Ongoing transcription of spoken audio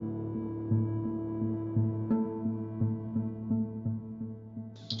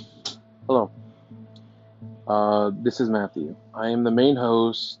This is Matthew. I am the main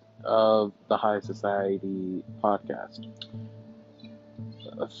host of the High Society podcast.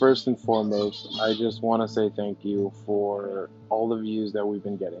 First and foremost, I just want to say thank you for all the views that we've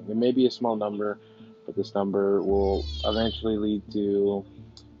been getting. It may be a small number, but this number will eventually lead to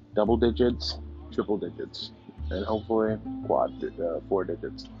double digits, triple digits, and hopefully four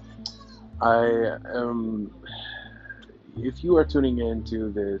digits. I am. If you are tuning into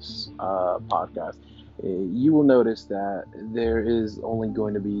this podcast, you will notice that there is only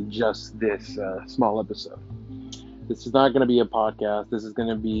going to be just this small episode. This is not going to be a podcast. This is going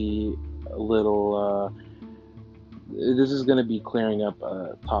to be a little. This is going to be clearing up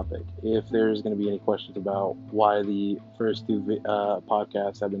a topic. If there's going to be any questions about why the first two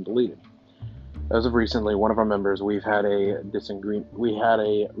podcasts have been deleted, as of recently, one of our members, we've had a disagreement. We had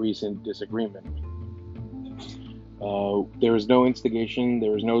a recent disagreement. There was no instigation.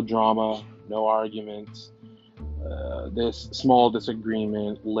 There was no drama. No arguments. This small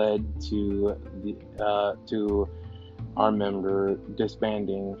disagreement led to our member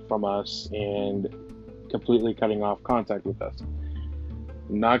disbanding from us and completely cutting off contact with us.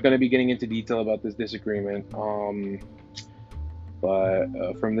 I'm not going to be getting into detail about this disagreement, but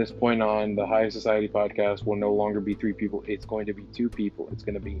from this point on, the High Society podcast will no longer be three people. It's going to be two people. It's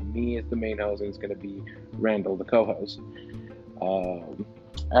going to be me as the main host, and it's going to be Randall, the co-host.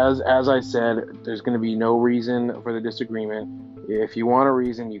 As I said, there's going to be no reason for the disagreement. If you want a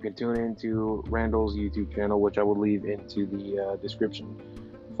reason, you can tune into Randall's YouTube channel, which I will leave into the description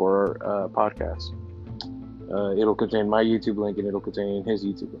for podcast. It'll contain my YouTube link and it'll contain his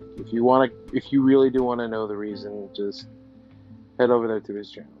YouTube link. If you really do want to know the reason, just head over there to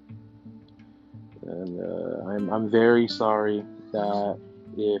his channel. And I'm very sorry that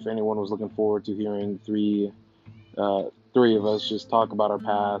if anyone was looking forward to hearing three of us just talk about our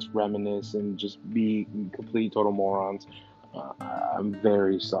past, reminisce, and just be complete total morons. I'm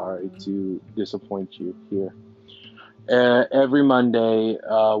very sorry to disappoint you here. Every Monday,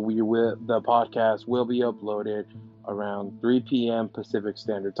 the podcast will be uploaded around 3 p.m. Pacific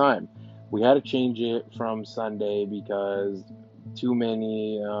Standard Time. We had to change it from Sunday because too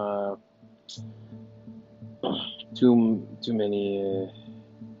many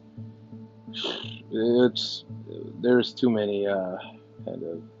there's too many kind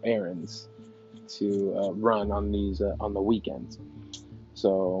of errands to run on these on the weekends.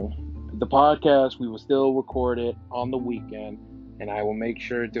 So the podcast, we will still record it on the weekend, and I will make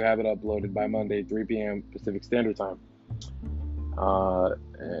sure to have it uploaded by Monday, 3 p.m. Pacific Standard Time.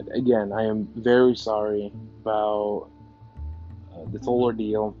 And again, I am very sorry about this whole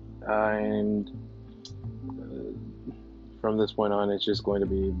ordeal, and from this point on, it's just going to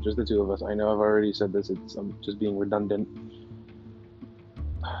be just the two of us. I know I've already said this. I'm just being redundant.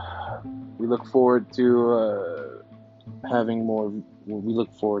 We look forward to having more. We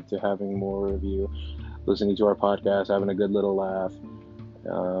look forward to having more of you listening to our podcast, having a good little laugh,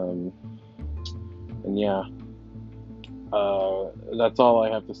 and yeah, that's all I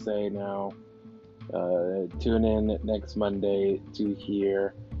have to say now. Tune in next Monday to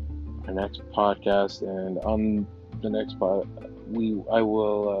hear our next podcast, and on the next pod,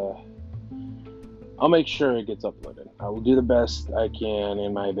 I'll make sure it gets uploaded. I will do the best I can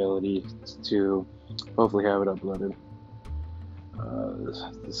in my ability to hopefully have it uploaded.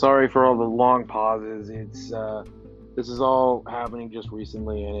 Sorry for all the long pauses. This is all happening just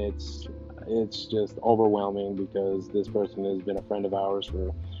recently, and it's just overwhelming because this person has been a friend of ours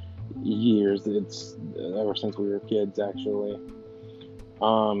for years. It's ever since we were kids, actually.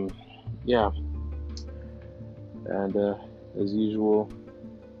 Yeah. And as usual,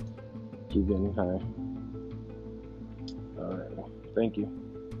 keep getting high. All right. Well, thank you.